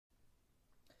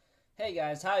Hey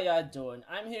guys, how y'all doing?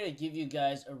 I'm here to give you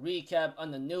guys a recap on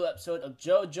the new episode of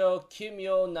JoJo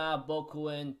Kimyou na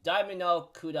Bouken Daime no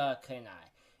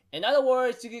Kudakenai. In other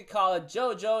words, you could call it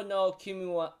JoJo no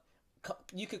Kimyou.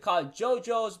 You could call it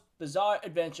JoJo's Bizarre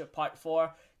Adventure Part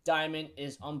 4. Diamond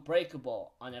is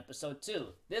Unbreakable on episode 2.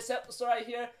 This episode right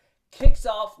here kicks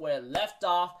off where it left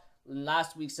off in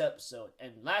last week's episode.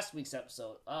 And last week's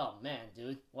episode, oh man,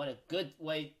 dude, what a good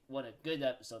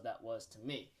episode that was to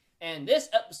me. And this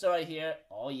episode right here,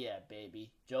 oh yeah,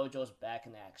 baby, JoJo's back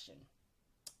in action.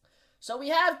 So we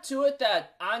have to it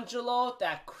that Angelo,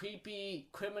 that creepy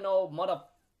criminal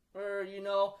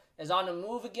motherfucker, is on the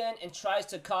move again and tries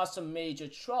to cause some major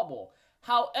trouble.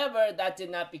 However, that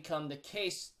did not become the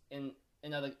case in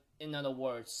other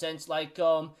words, since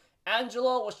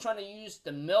Angelo was trying to use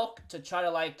the milk to try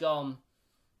to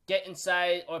get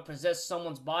inside or possess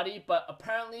someone's body, but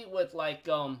apparently with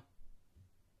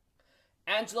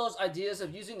Angelo's ideas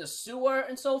of using the sewer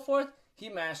and so forth, he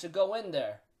managed to go in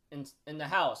there, in the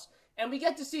house. And we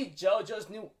get to see JoJo's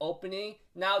new opening.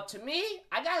 Now, to me,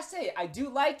 I gotta say, I do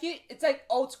like it. It's like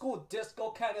old school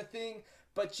disco kind of thing,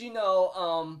 but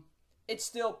it's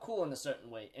still cool in a certain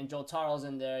way. And Jotaro's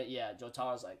in there. Yeah,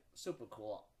 Jotaro's super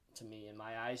cool to me in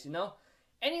my eyes,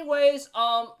 Anyways,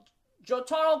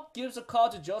 Jotaro gives a call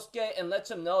to Josuke and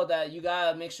lets him know that you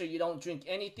gotta make sure you don't drink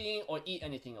anything or eat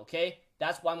anything, okay?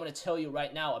 That's what I'm gonna tell you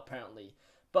right now, apparently.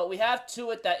 But we have to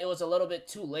it that it was a little bit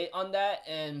too late on that,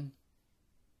 and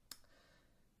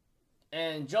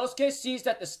Josuke sees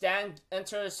that the stand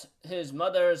enters his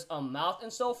mother's mouth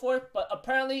and so forth, but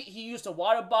apparently he used a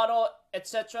water bottle,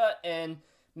 etc., and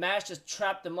managed to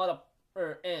trap the mother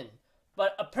in.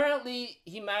 But apparently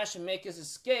he managed to make his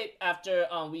escape after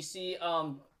we see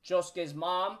Josuke's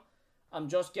mom.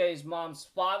 Josuke's mom's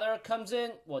father comes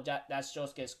in. Well, that's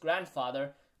Josuke's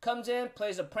grandfather. Comes in,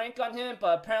 plays a prank on him,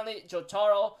 but apparently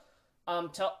Jotaro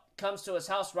comes to his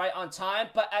house right on time.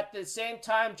 But at the same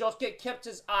time, Josuke kept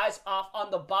his eyes off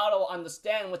on the bottle on the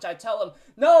stand, which I tell him,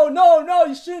 no,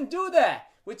 you shouldn't do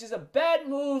that. Which is a bad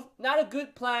move, not a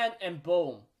good plan, and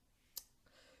boom.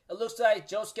 It looks like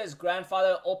Josuke's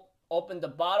grandfather opened the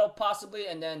bottle possibly,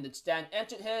 and then the stand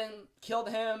entered him, killed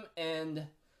him, and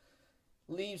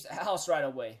leaves the house right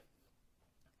away.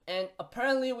 And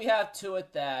apparently we have to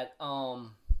it that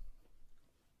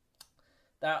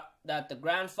that the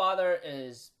grandfather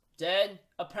is dead,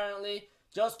 apparently.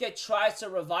 Josuke tries to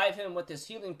revive him with his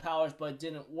healing powers, but it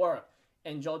didn't work.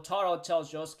 And Jotaro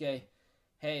tells Josuke,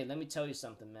 hey, let me tell you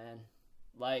something, man.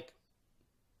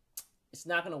 It's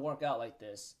not going to work out like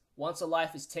this. Once a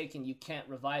life is taken, you can't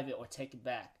revive it or take it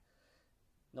back,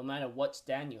 no matter what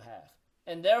stand you have.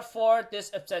 And therefore,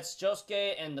 this upsets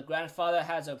Josuke, and the grandfather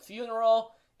has a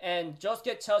funeral. And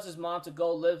Josuke tells his mom to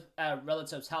go live at a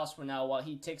relative's house for now while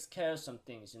he takes care of some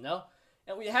things,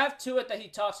 And we have to it that he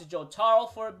talks to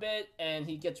Jotaro for a bit, and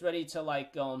he gets ready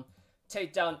to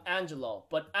take down Angelo.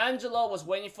 But Angelo was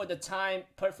waiting for the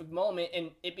perfect moment,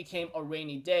 and it became a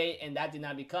rainy day, and that did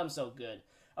not become so good.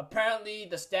 Apparently,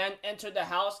 the stand entered the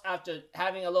house after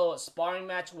having a little sparring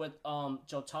match with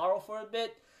Jotaro for a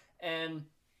bit, and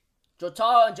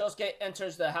Jotaro and Josuke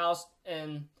enters the house,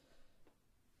 and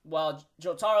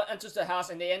Jotaro enters the house,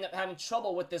 and they end up having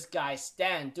trouble with this guy,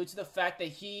 Stan, due to the fact that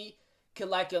he could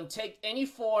take any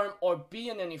form or be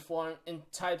in any form in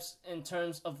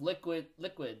terms of liquid,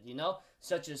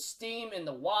 such as steam in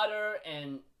the water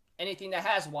and anything that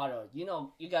has water.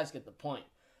 You guys get the point.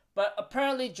 But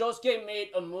apparently Josuke made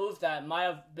a move that might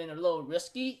have been a little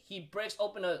risky. He breaks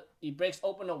open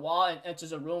a wall and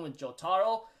enters a room with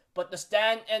Jotaro, but the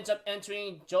stand ends up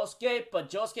entering Josuke, but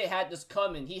Josuke had this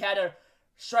coming. He had a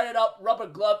shredded up rubber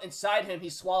glove inside him he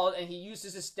swallowed, and he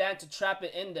uses his stand to trap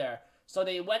it in there. So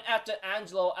they went after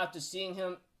Angelo after seeing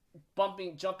him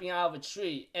jumping out of a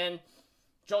tree. And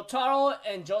Jotaro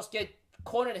and Josuke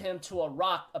cornered him to a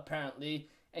rock, apparently.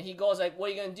 And he goes what are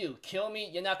you going to do? Kill me?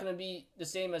 You're not going to be the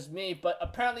same as me. But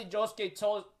apparently Josuke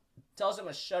tells him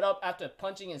to shut up after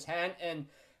punching his hand and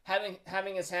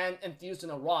having his hand infused in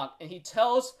a rock. And he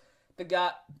tells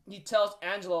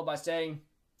Angelo by saying,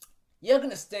 you're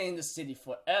going to stay in the city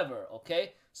forever,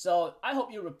 okay? So I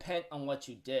hope you repent on what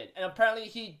you did. And apparently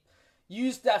he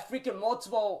used that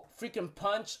multiple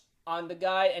punch on the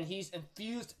guy, and he's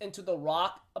infused into the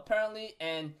rock, apparently.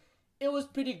 And it was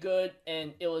pretty good,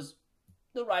 and it was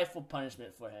the rightful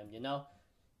punishment for him,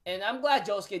 And I'm glad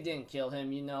Josuke didn't kill him,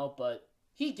 but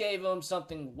he gave him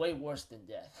something way worse than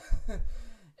death.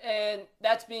 And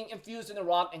that's being infused in the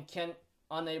rock and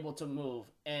unable to move.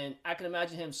 And I can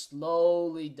imagine him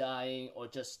slowly dying or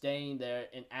just staying there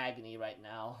in agony right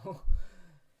now.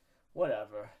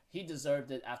 Whatever. He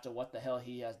deserved it after what the hell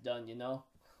he has done,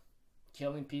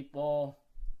 killing people,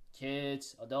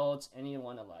 kids, adults,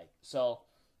 anyone alike. So,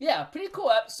 yeah, pretty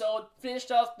cool episode.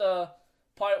 Finished off the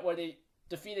part where they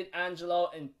defeated Angelo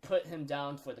and put him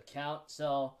down for the count.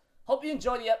 So, hope you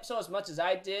enjoyed the episode as much as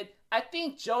I did. I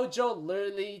think JoJo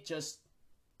literally just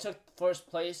took first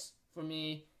place for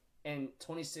me in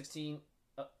 2016,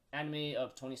 anime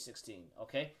of 2016,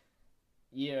 okay?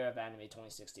 Year of anime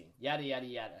 2016. Yada, yada,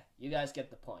 yada. You guys get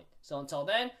the point. So until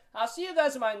then, I'll see you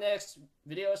guys in my next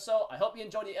video or so. I hope you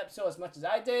enjoyed the episode as much as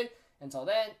I did. Until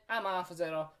then, I'm Alpha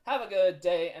Zero. Have a good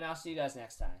day, and I'll see you guys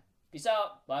next time. Peace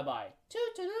out. Bye-bye.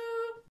 Toodaloo.